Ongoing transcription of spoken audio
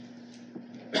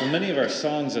So many of our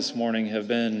songs this morning have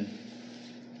been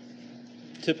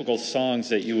typical songs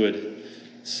that you would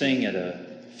sing at a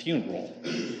funeral.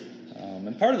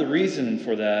 And part of the reason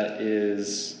for that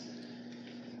is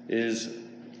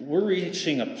we're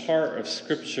reaching a part of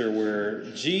Scripture where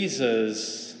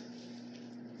Jesus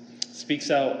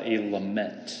speaks out a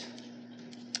lament.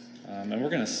 And we're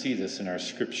going to see this in our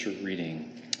Scripture reading.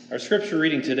 Our Scripture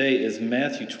reading today is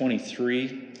Matthew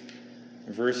 23,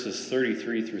 verses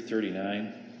 33 through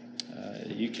 39.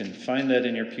 You can find that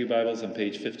in your pew Bibles on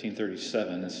page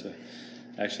 1537. It's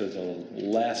actually the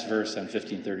last verse on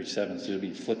 1537, so you'll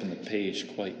be flipping the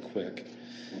page quite quick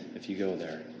if you go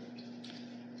there.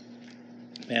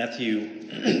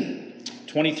 Matthew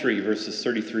 23, verses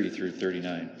 33 through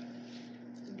 39.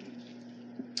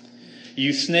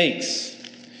 You snakes,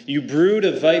 you brood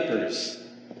of vipers,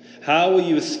 how will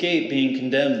you escape being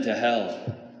condemned to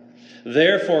hell?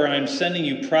 Therefore I am sending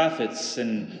you prophets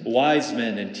and wise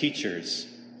men and teachers.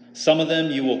 Some of them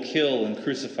you will kill and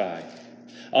crucify.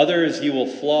 Others you will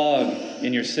flog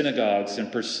in your synagogues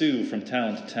and pursue from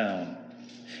town to town.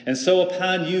 And so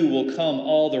upon you will come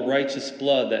all the righteous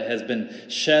blood that has been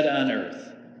shed on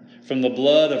earth, from the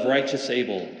blood of righteous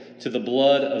Abel to the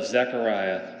blood of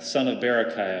Zechariah, son of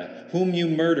Berechiah, whom you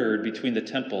murdered between the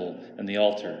temple and the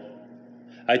altar.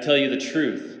 I tell you the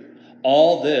truth,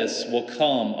 all this will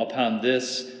come upon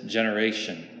this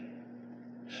generation.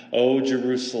 O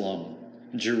Jerusalem,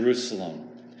 Jerusalem,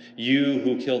 you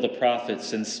who kill the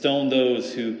prophets and stone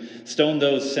those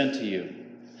sent to you.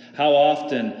 How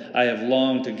often I have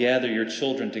longed to gather your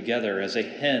children together as a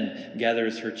hen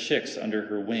gathers her chicks under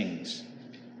her wings,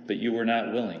 but you were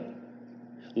not willing.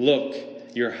 Look,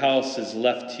 your house is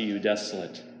left to you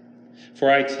desolate. For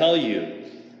I tell you,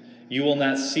 you will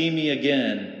not see me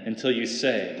again until you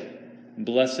say,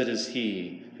 Blessed is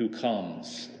he who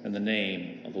comes in the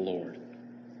name of the Lord.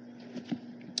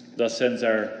 Thus ends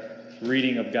our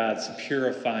reading of God's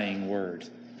purifying word.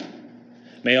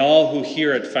 May all who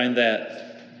hear it find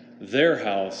that their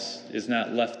house is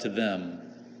not left to them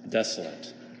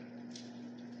desolate.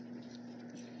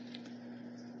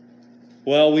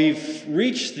 Well, we've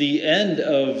reached the end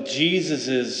of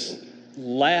Jesus'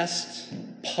 last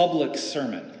public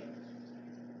sermon.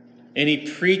 Any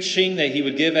preaching that he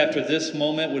would give after this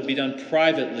moment would be done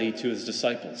privately to his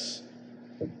disciples.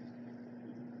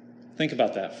 Think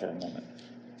about that for a moment.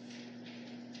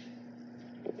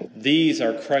 These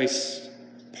are Christ's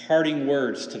parting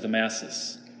words to the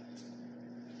masses.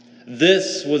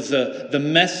 This was the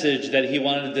message that he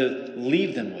wanted to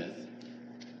leave them with.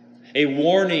 A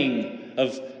warning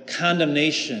of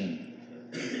condemnation,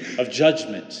 of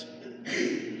judgment.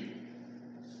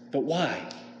 But why?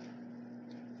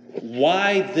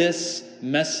 Why this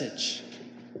message?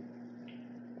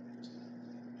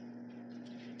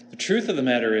 The truth of the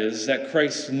matter is that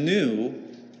Christ knew,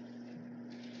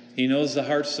 he knows the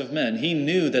hearts of men. He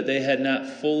knew that they had not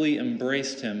fully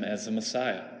embraced him as the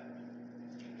Messiah.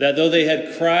 That though they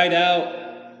had cried out,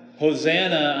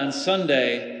 Hosanna on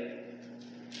Sunday,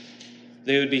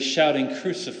 they would be shouting,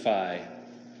 Crucify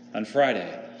on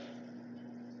Friday.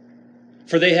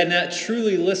 For they had not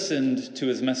truly listened to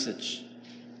his message.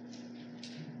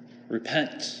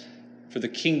 Repent, for the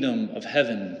kingdom of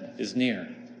heaven is near.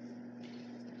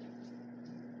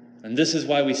 And this is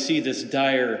why we see this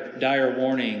dire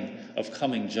warning of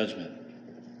coming judgment.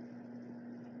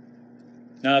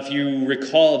 Now, if you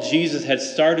recall, Jesus had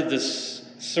started this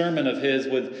sermon of his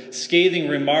with scathing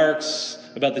remarks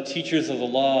about the teachers of the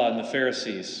law and the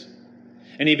Pharisees.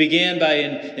 And he began by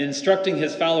instructing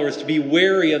his followers to be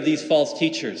wary of these false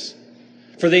teachers.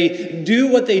 For they do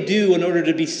what they do in order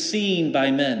to be seen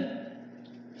by men.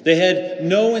 They had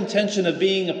no intention of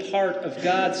being a part of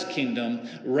God's kingdom.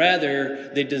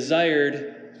 Rather, they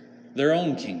desired their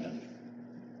own kingdom.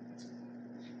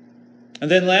 And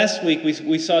then last week,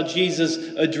 we saw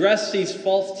Jesus address these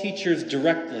false teachers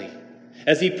directly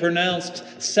as he pronounced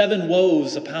 7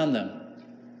 woes upon them.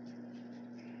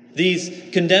 These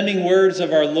condemning words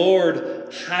of our Lord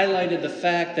highlighted the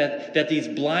fact that these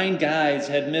blind guides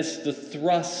had missed the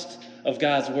thrust of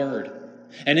God's word.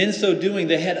 And in so doing,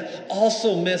 they had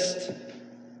also missed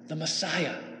the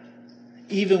Messiah,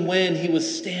 even when he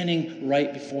was standing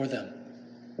right before them.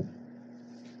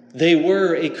 They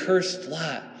were a cursed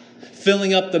lot,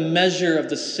 filling up the measure of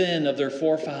the sin of their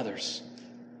forefathers.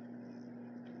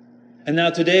 And now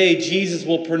today, Jesus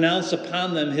will pronounce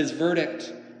upon them his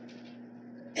verdict.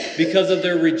 Because of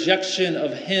their rejection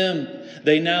of him,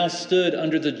 they now stood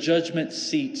under the judgment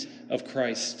seat of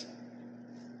Christ.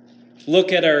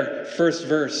 Look at our first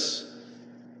verse.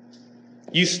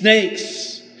 You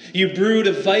snakes, you brood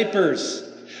of vipers,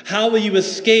 How will you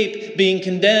escape being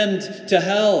condemned to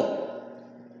hell?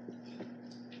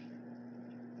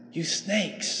 You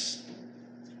snakes,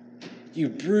 you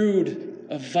brood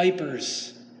of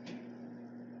vipers.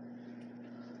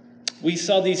 We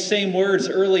saw these same words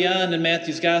early on in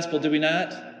Matthew's gospel, did we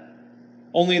not?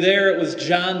 Only there it was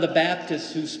John the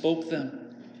Baptist who spoke them.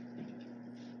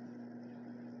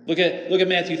 Look at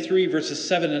Matthew 3, verses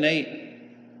 7 and 8.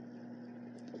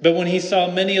 But when he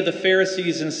saw many of the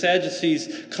Pharisees and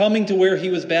Sadducees coming to where he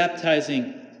was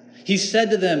baptizing, he said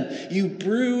to them, "You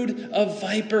brood of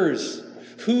vipers,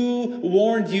 who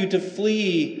warned you to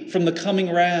flee from the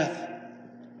coming wrath?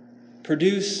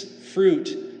 Produce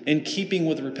fruit in keeping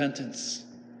with repentance."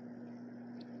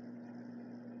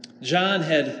 John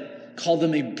had called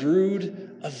them a brood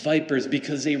of vipers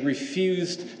because they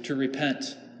refused to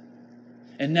repent.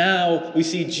 And now we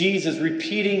see Jesus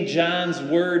repeating John's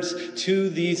words to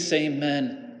these same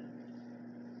men,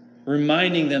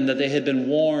 reminding them that they had been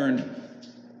warned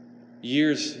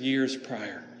years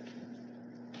prior.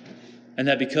 And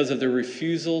that because of their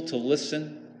refusal to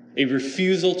listen, a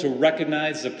refusal to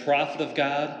recognize the prophet of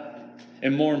God,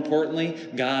 and more importantly,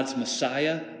 God's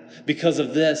Messiah, because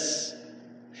of this,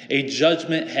 a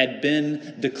judgment had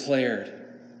been declared.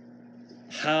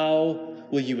 How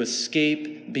will you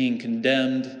escape being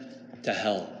condemned to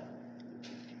hell?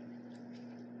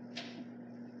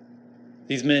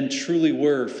 These men truly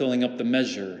were filling up the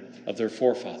measure of their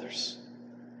forefathers.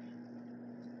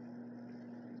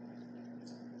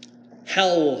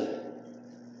 Hell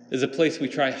is a place we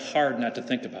try hard not to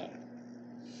think about.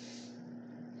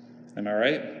 Am I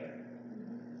right?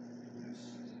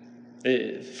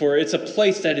 For it's a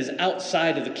place that is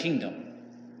outside of the kingdom.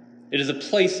 It is a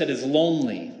place that is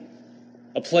lonely,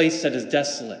 a place that is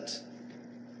desolate,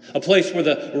 a place where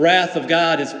the wrath of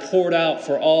God is poured out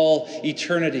for all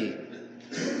eternity.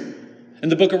 In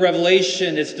the book of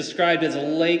Revelation, it's described as a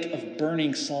lake of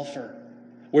burning sulfur,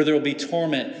 where there will be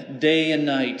torment day and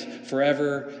night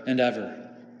forever and ever.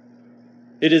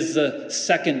 It is the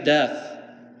second death,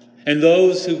 and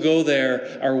those who go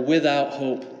there are without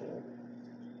hope.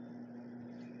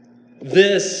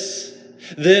 This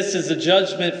is a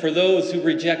judgment for those who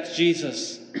reject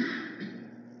Jesus.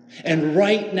 And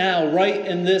right now, right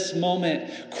in this moment,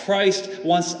 Christ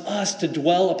wants us to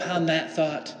dwell upon that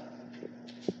thought.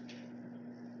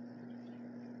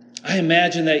 I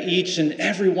imagine that each and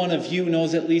every one of you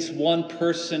knows at least one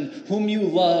person whom you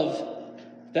love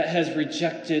that has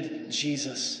rejected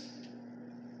Jesus.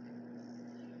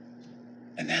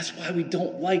 And that's why we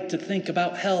don't like to think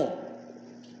about hell.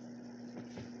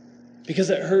 Because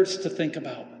it hurts to think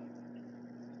about.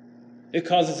 It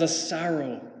causes us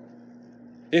sorrow.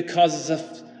 It causes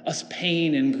us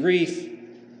pain and grief.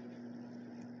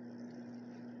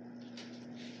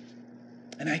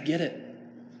 And I get it.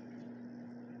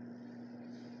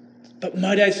 But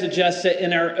might I suggest that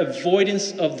in our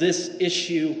avoidance of this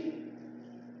issue,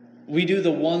 we do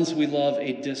the ones we love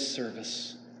a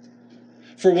disservice.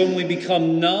 For when we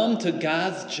become numb to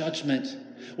God's judgment,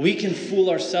 we can fool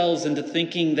ourselves into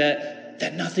thinking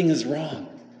that nothing is wrong,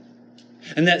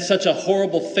 and that such a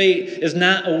horrible fate is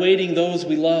not awaiting those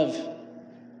we love.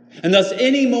 And thus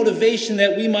any motivation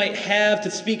that we might have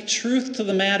to speak truth to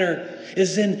the matter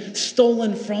is then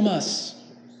stolen from us.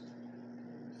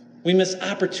 We miss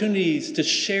opportunities to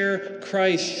share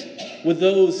Christ with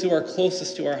those who are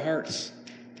closest to our hearts.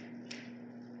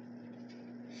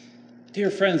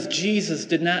 Dear friends, Jesus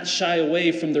did not shy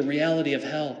away from the reality of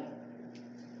hell.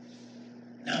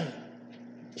 No.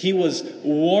 He was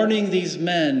warning these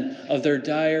men of their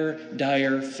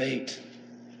dire fate.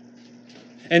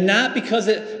 And not because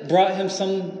it brought him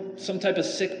some type of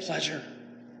sick pleasure.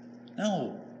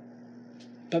 No.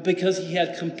 But because he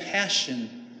had compassion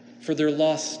for their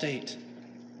lost state.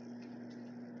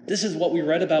 This is what we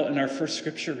read about in our first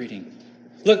scripture reading.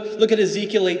 Look at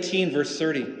Ezekiel 18, verse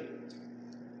 30.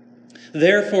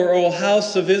 Therefore, O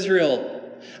house of Israel,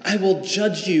 I will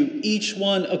judge you, each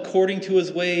one according to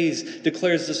his ways,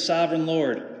 declares the sovereign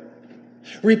Lord.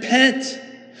 Repent,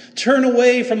 turn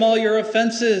away from all your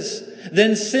offenses,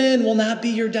 then sin will not be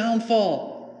your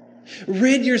downfall.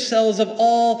 Rid yourselves of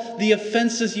all the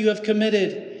offenses you have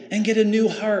committed, and get a new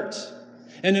heart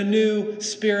and a new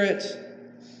spirit.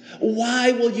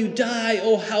 Why will you die,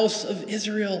 O house of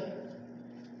Israel?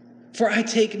 For I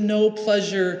take no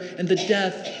pleasure in the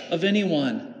death of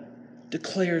anyone,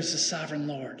 declares the sovereign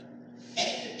Lord.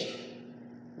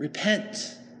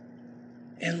 Repent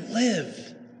and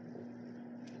live.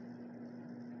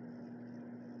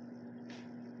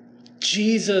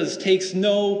 Jesus takes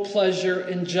no pleasure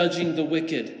in judging the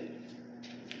wicked.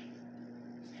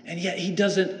 And yet he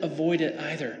doesn't avoid it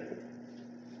either.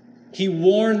 He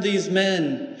warned these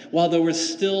men while there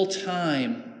was still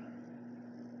time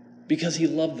because he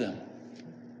loved them.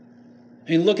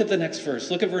 I mean, look at the next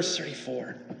verse. Look at verse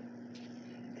 34.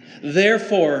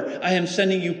 Therefore, I am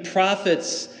sending you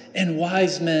prophets and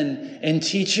wise men and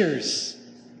teachers.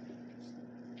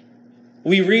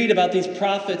 We read about these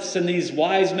prophets and these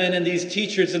wise men and these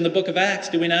teachers in the book of Acts,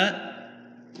 do we not?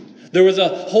 There was a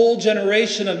whole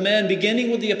generation of men,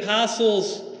 beginning with the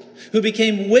apostles, who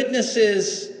became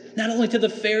witnesses not only to the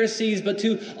Pharisees, but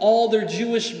to all their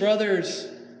Jewish brothers,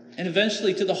 and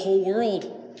eventually to the whole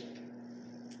world.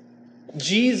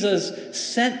 Jesus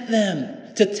sent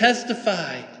them to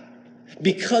testify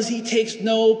because he takes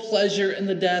no pleasure in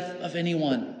the death of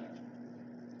anyone.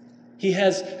 He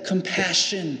has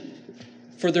compassion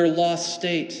for their lost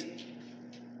state.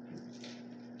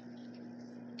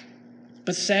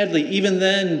 But sadly, even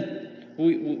then,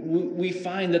 we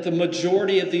find that the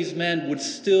majority of these men would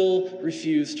still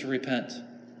refuse to repent.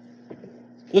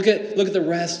 Look at the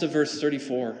rest of verse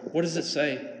 34. What does it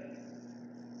say?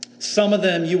 Some of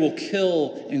them you will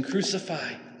kill and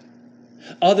crucify.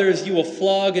 Others you will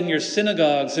flog in your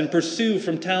synagogues and pursue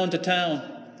from town to town.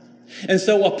 And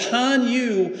so upon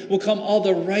you will come all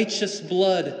the righteous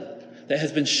blood that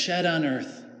has been shed on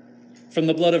earth, from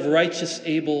the blood of righteous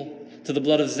Abel to the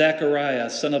blood of Zechariah,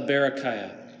 son of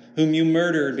Berechiah, whom you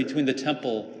murdered between the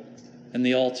temple and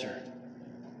the altar.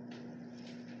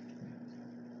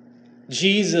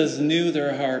 Jesus knew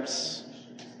their hearts,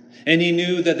 and he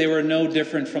knew that they were no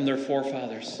different from their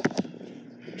forefathers.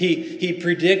 He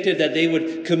predicted that they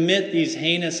would commit these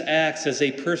heinous acts as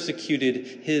they persecuted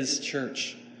his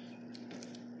church.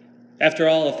 After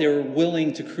all, if they were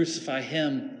willing to crucify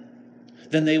him,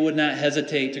 then they would not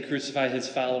hesitate to crucify his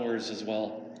followers as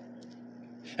well.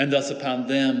 And thus upon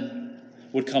them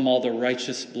would come all the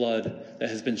righteous blood that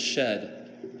has been shed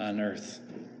on earth.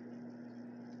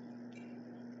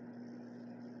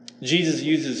 Jesus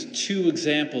uses two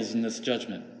examples in this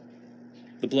judgment.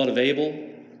 The blood of Abel,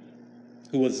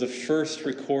 who was the first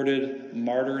recorded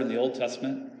martyr in the Old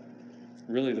Testament,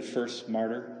 really the first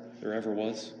martyr there ever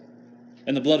was.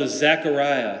 And the blood of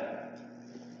Zechariah,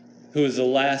 who is the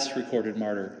last recorded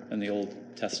martyr in the Old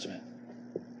Testament.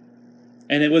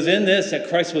 And it was in this that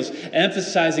Christ was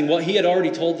emphasizing what he had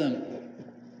already told them,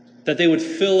 that they would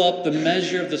fill up the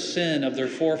measure of the sin of their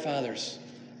forefathers.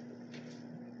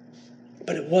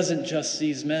 But it wasn't just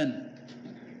these men.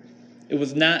 It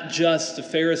was not just the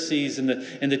Pharisees and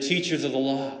the teachers of the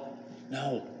law.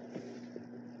 No.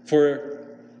 For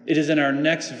it is in our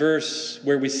next verse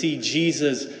where we see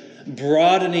Jesus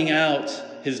broadening out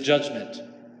his judgment.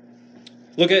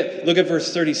 Look at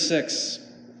verse 36.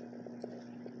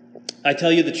 I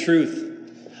tell you the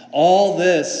truth, all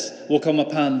this will come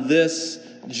upon this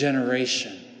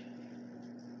generation.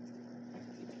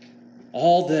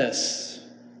 All this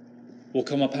will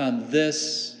come upon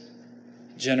this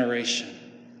generation.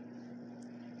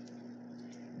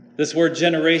 This word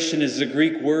generation is the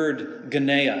Greek word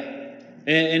genea,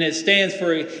 and it stands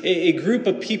for a group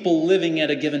of people living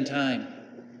at a given time.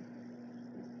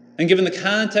 And given the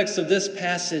context of this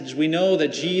passage, we know that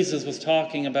Jesus was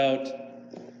talking about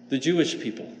the Jewish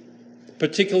people,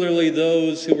 particularly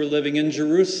those who were living in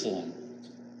Jerusalem.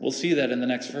 We'll see that in the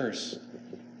next verse.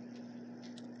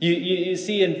 You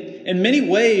see, in many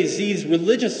ways, these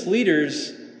religious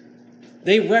leaders,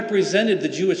 they represented the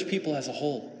Jewish people as a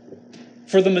whole.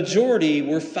 For the majority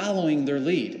were following their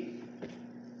lead.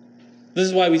 This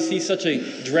is why we see such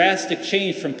a drastic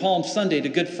change from Palm Sunday to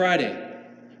Good Friday.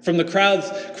 From the crowds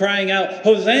crying out,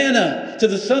 Hosanna to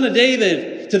the Son of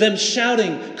David, to them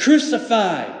shouting,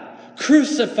 Crucify!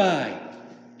 Crucify!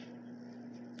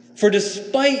 For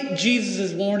despite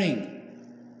Jesus' warning,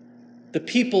 the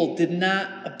people did not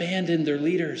abandon their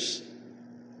leaders.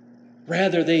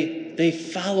 Rather, they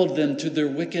followed them to their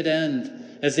wicked end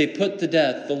as they put to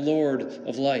death the Lord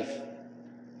of life.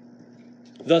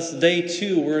 Thus, they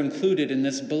too were included in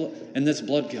this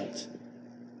blood guilt.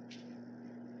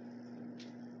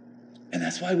 And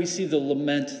that's why we see the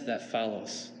lament that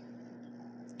follows.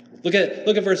 Look at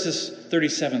verses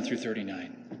 37 through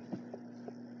 39.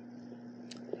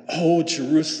 Oh,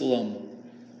 Jerusalem,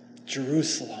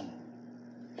 Jerusalem,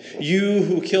 you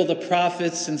who kill the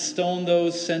prophets and stone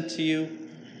those sent to you,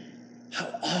 how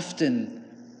often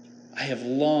I have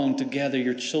longed to gather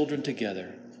your children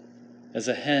together as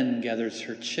a hen gathers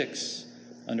her chicks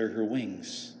under her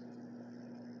wings.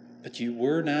 But you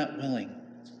were not willing.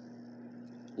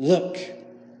 Look,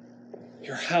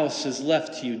 your house is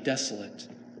left to you desolate.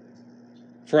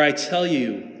 For I tell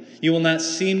you, you will not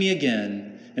see me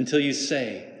again until you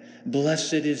say,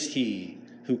 Blessed is he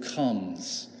who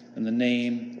comes in the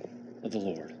name of the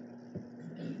Lord.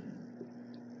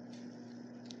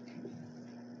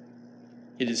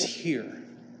 it is here.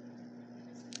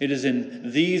 It is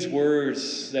in these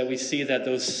words that we see that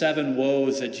those 7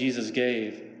 woes that Jesus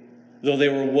gave, though they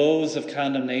were woes of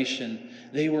condemnation,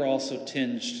 they were also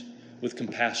tinged with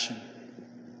compassion.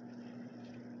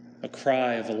 A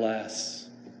cry of alas.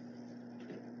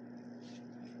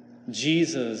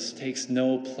 Jesus takes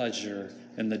no pleasure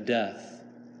in the death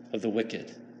of the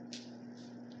wicked,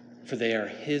 for they are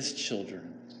his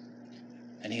children,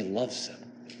 and he loves them.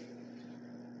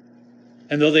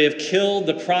 And though they have killed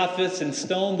the prophets and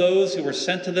stoned those who were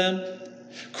sent to them,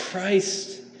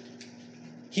 Christ,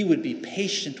 he would be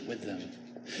patient with them,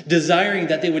 desiring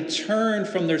that they would turn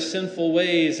from their sinful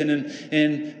ways and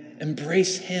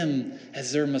embrace him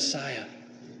as their Messiah.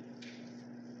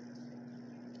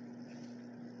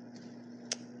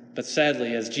 But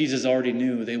sadly, as Jesus already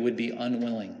knew, they would be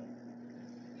unwilling.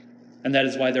 And that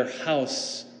is why their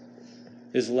house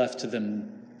is left to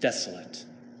them desolate.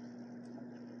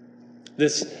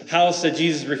 This house that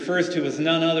Jesus refers to is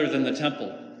none other than the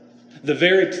temple, the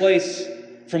very place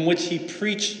from which he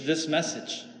preached this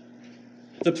message.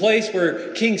 The place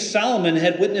where King Solomon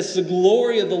had witnessed the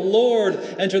glory of the Lord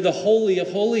enter the Holy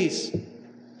of Holies.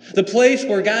 The place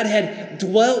where God had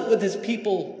dwelt with his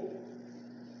people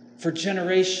for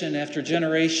generation after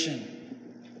generation.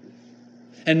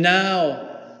 And now,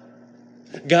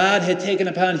 God had taken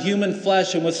upon human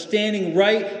flesh and was standing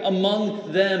right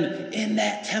among them in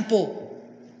that temple.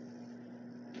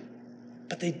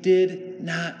 But they did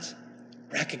not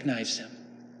recognize him.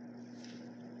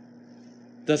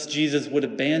 Thus, Jesus would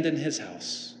abandon his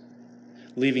house,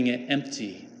 leaving it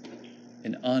empty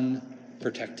and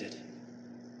unprotected.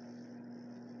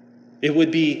 It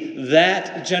would be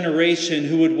that generation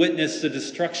who would witness the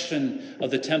destruction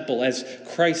of the temple as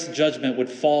Christ's judgment would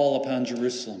fall upon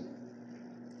Jerusalem.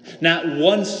 Not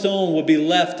one stone would be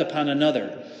left upon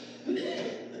another.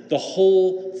 The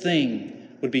whole thing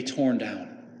would be torn down.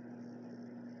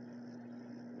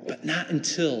 But not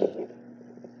until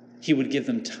he would give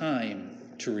them time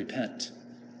to repent.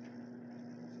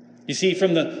 You see,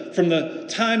 from the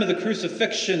time of the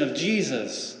crucifixion of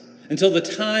Jesus until the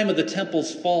time of the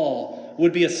temple's fall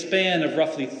would be a span of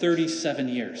roughly 37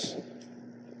 years.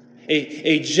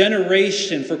 A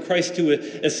generation for Christ to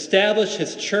establish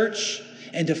his church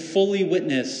and to fully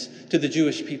witness to the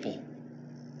Jewish people.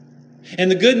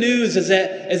 And the good news is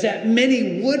that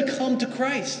many would come to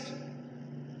Christ.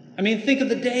 I mean, think of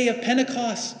the day of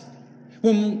Pentecost,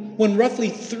 when roughly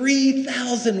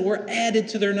 3,000 were added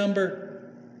to their number.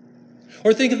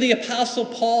 Or think of the Apostle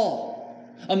Paul,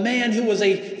 a man who was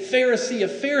a Pharisee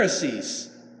of Pharisees,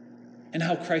 and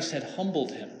how Christ had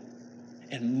humbled him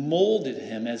and molded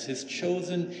him as his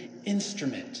chosen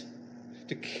instrument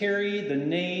to carry the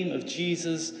name of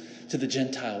Jesus to the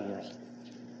Gentile world.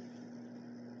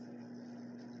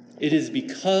 It is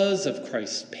because of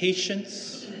Christ's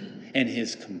patience and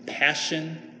his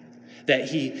compassion that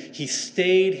he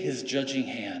stayed his judging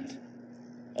hand,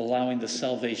 allowing the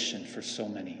salvation for so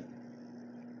many.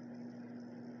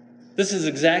 This is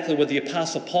exactly what the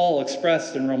Apostle Paul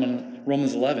expressed in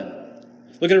Romans 11.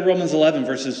 Look at Romans 11,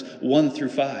 verses 1 through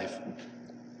 5.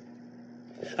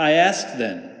 I ask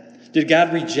then, did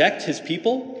God reject his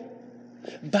people?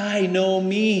 By no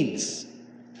means.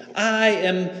 I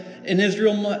am an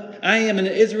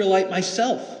Israelite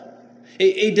myself,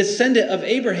 a descendant of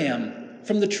Abraham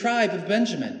from the tribe of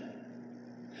Benjamin.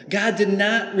 God did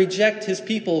not reject his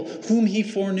people whom he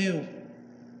foreknew.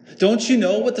 Don't you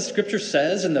know what the scripture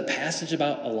says in the passage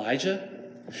about Elijah?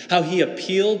 How he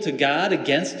appealed to God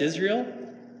against Israel?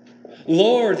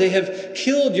 Lord, they have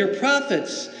killed your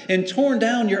prophets and torn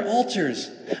down your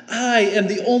altars. I am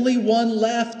the only one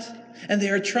left, and they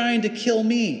are trying to kill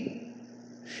me.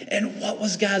 And what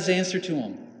was God's answer to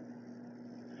him?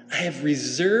 I have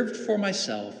reserved for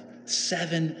myself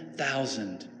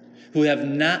 7,000 who have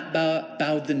not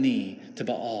bowed the knee to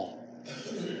Baal.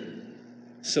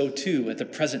 So too, at the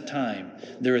present time,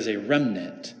 there is a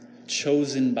remnant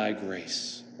chosen by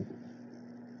grace.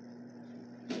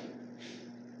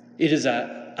 It is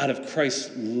out of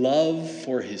Christ's love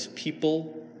for his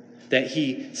people that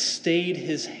he stayed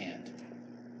his hand,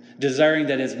 desiring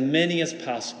that as many as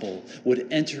possible would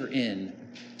enter in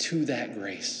to that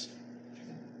grace.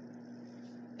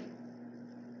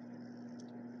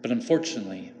 But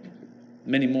unfortunately,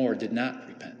 many more did not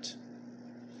repent.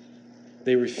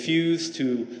 They refused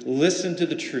to listen to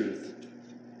the truth.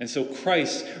 And so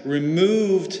Christ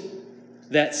removed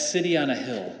that city on a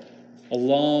hill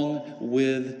along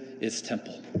with its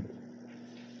temple.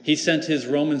 He sent his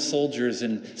Roman soldiers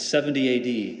in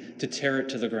 70 AD to tear it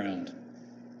to the ground.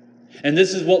 And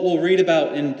this is what we'll read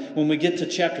about when we get to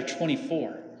chapter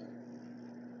 24.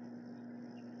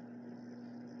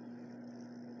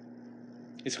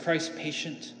 Is Christ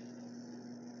patient?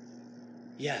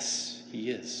 Yes, he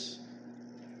is.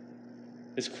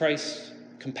 Is Christ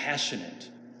compassionate?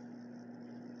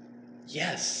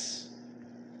 Yes,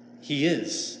 he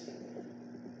is.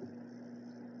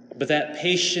 But that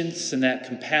patience and that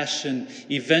compassion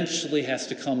eventually has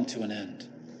to come to an end.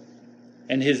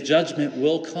 And his judgment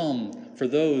will come for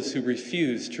those who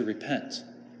refuse to repent.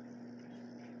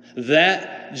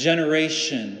 That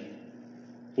generation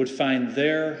would find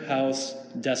their house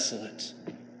desolate.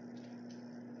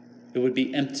 It would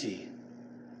be empty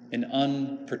and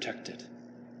unprotected.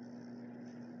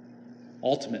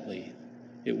 Ultimately,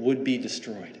 it would be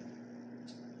destroyed.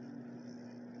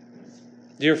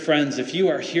 Dear friends, if you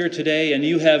are here today and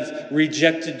you have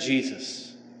rejected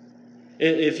Jesus,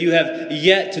 if you have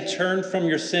yet to turn from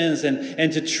your sins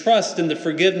and to trust in the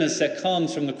forgiveness that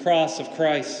comes from the cross of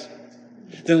Christ,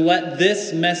 then let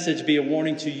this message be a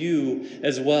warning to you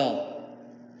as well.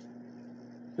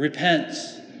 Repent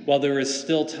while there is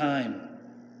still time.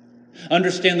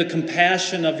 Understand the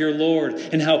compassion of your Lord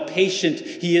and how patient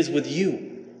he is with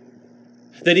you.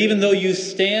 That even though you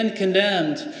stand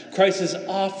condemned, Christ is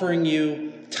offering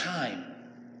you time.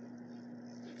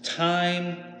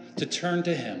 Time to turn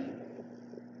to him.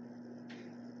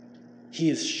 He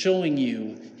is showing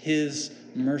you his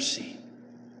mercy.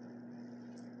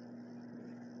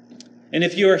 And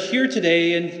if you are here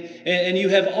today and you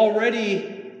have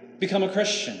already become a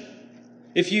Christian,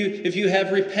 if you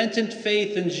have repentant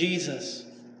faith in Jesus,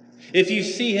 if you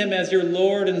see him as your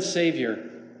Lord and Savior,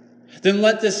 then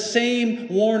let this same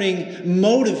warning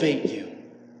motivate you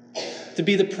to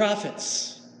be the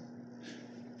prophets,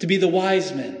 to be the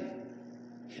wise men,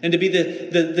 and to be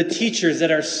the teachers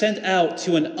that are sent out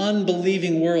to an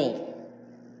unbelieving world.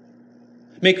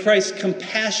 May Christ's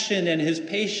compassion and his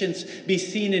patience be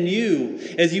seen in you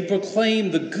as you proclaim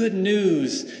the good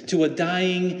news to a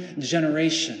dying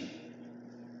generation.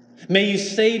 May you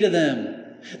say to them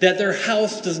that their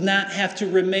house does not have to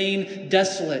remain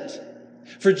desolate,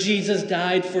 for Jesus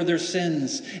died for their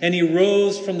sins, and he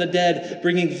rose from the dead,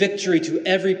 bringing victory to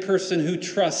every person who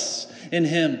trusts in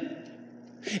him.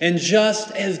 And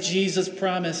just as Jesus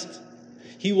promised,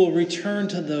 he will return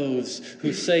to those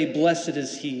who say, "Blessed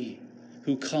is he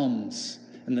who comes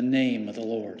in the name of the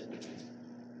Lord."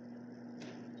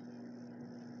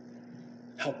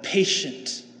 How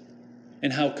patient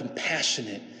and how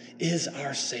compassionate is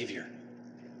our Savior.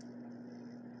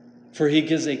 For he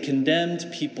gives a condemned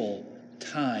people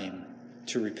time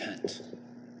to repent.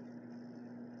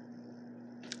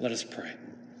 Let us pray.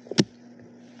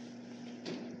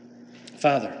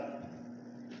 Father,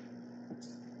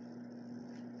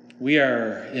 we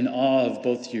are in awe of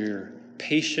both your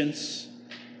patience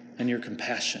and your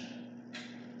compassion.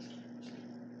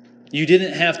 You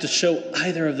didn't have to show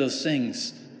either of those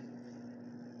things.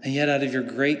 And yet out of your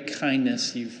great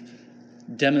kindness, you've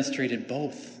demonstrated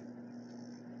both.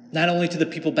 Not only to the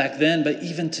people back then, but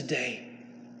even today.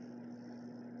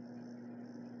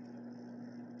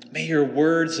 May your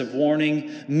words of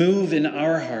warning move in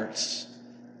our hearts.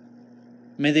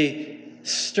 May they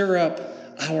stir up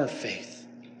our faith.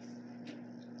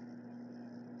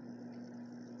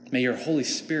 May your Holy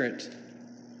Spirit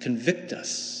convict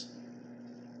us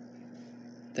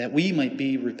that we might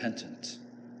be repentant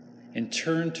and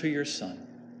turn to your Son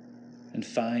and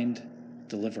find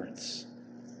deliverance.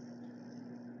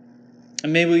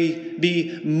 And may we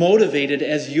be motivated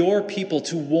as your people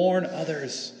to warn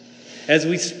others as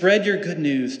we spread your good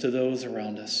news to those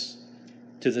around us,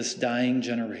 to this dying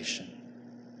generation.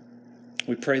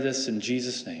 We pray this in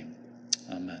Jesus' name.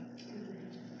 Amen.